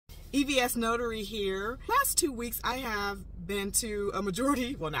EVS Notary here. Last 2 weeks I have been to a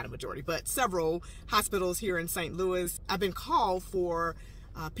majority, well not a majority, but several hospitals here in St. Louis. I've been called for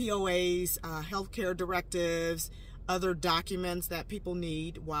POAs, healthcare directives, other documents that people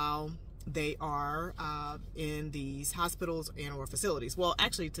need while they are in these hospitals and or facilities. Well,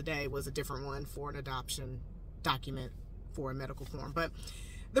 actually today was a different one for an adoption document for a medical form. But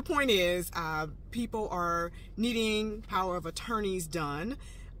the point is, people are needing power of attorneys done.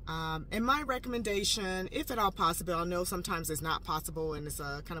 And my recommendation, if at all possible, I know sometimes it's not possible and it's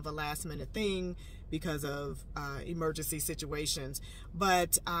a kind of a last minute thing because of emergency situations,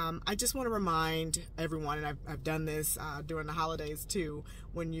 but I just want to remind everyone, and I've done this during the holidays too,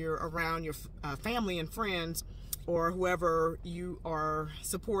 when you're around your family and friends or whoever you are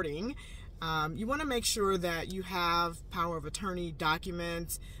supporting, you want to make sure that you have power of attorney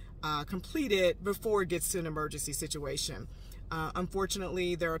documents completed before it gets to an emergency situation.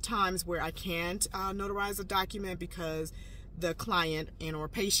 Unfortunately, there are times where I can't notarize a document because the client and or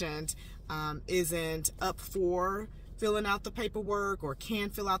patient isn't up for filling out the paperwork or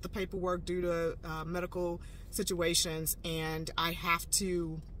can't fill out the paperwork due to medical situations, and I have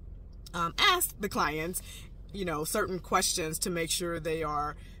to ask the clients, certain questions to make sure they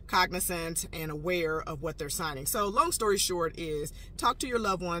are cognizant and aware of what they're signing. So long story short is, talk to your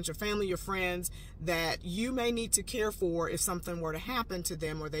loved ones, your family, your friends that you may need to care for if something were to happen to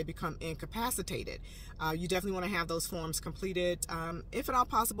them or they become incapacitated. You definitely want to have those forms completed, if at all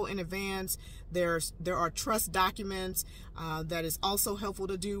possible, in advance. There are trust documents that is also helpful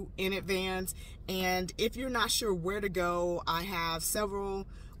to do in advance. And if you're not sure where to go, I have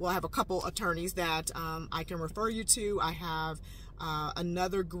I have a couple attorneys that I can refer you to. I have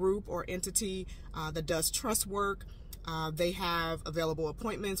another group or entity that does trust work. They have available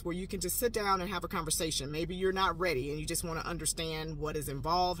appointments where you can just sit down and have a conversation. Maybe you're not ready and you just want to understand what is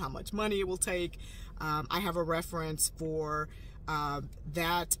involved, how much money it will take. I have a reference for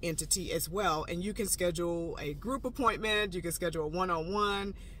that entity as well, and you can schedule a group appointment, you can schedule a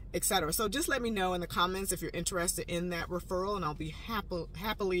one-on-one, etc. So just let me know in the comments if you're interested in that referral, and I'll be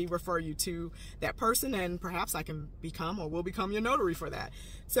happily refer you to that person, and perhaps I can become or will become your notary for that.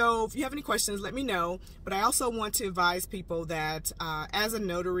 So if you have any questions, let me know. But I also want to advise people that as a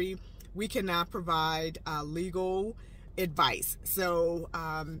notary, we cannot provide legal advice. So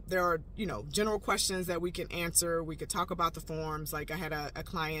there are general questions that we can answer. We could talk about the forms. Like I had a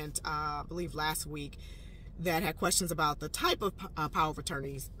client I believe last week that had questions about the type of power of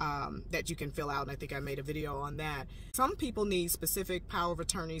attorneys that you can fill out, and I think I made a video on that. Some people need specific power of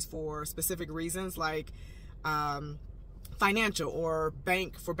attorneys for specific reasons, like financial or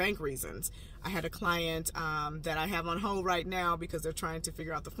bank reasons. I had a client that I have on hold right now because they're trying to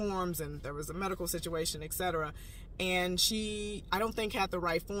figure out the forms, and there was a medical situation, etc. And she, I don't think, had the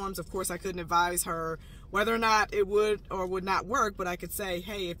right forms. Of course, I couldn't advise her whether or not it would or would not work, but I could say,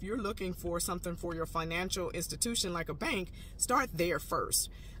 hey, if you're looking for something for your financial institution like a bank, start there first.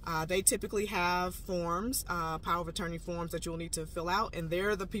 They typically have forms, power of attorney forms that you'll need to fill out, and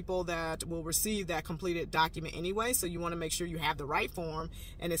they're the people that will receive that completed document anyway, so you want to make sure you have the right form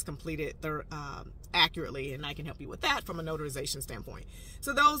and it's completed accurately, and I can help you with that from a notarization standpoint.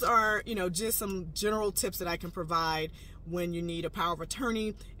 So those are, just some general tips that I can provide when you need a power of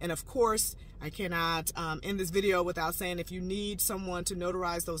attorney. And of course, I cannot end this video without saying, if you need someone to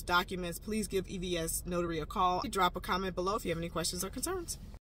notarize those documents, please give EVS Notary a call. Drop a comment below if you have any questions or concerns.